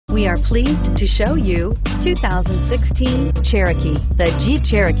We are pleased to show you 2016 Cherokee. The Jeep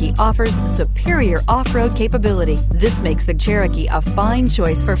Cherokee offers superior off-road capability. This makes the Cherokee a fine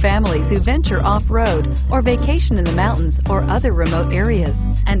choice for families who venture off-road or vacation in the mountains or other remote areas,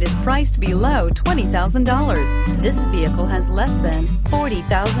 and is priced below $20,000. This vehicle has less than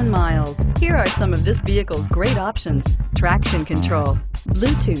 40,000 miles. Here are some of this vehicle's great options: traction control,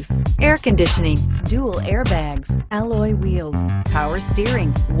 Bluetooth, air conditioning, dual airbags, alloy wheels, power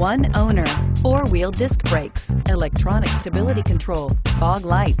steering, one owner, four-wheel disc brakes, electronic stability control, fog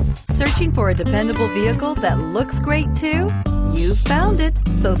lights. Searching for a dependable vehicle that looks great too? You found it,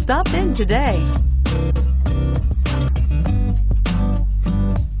 so stop in today.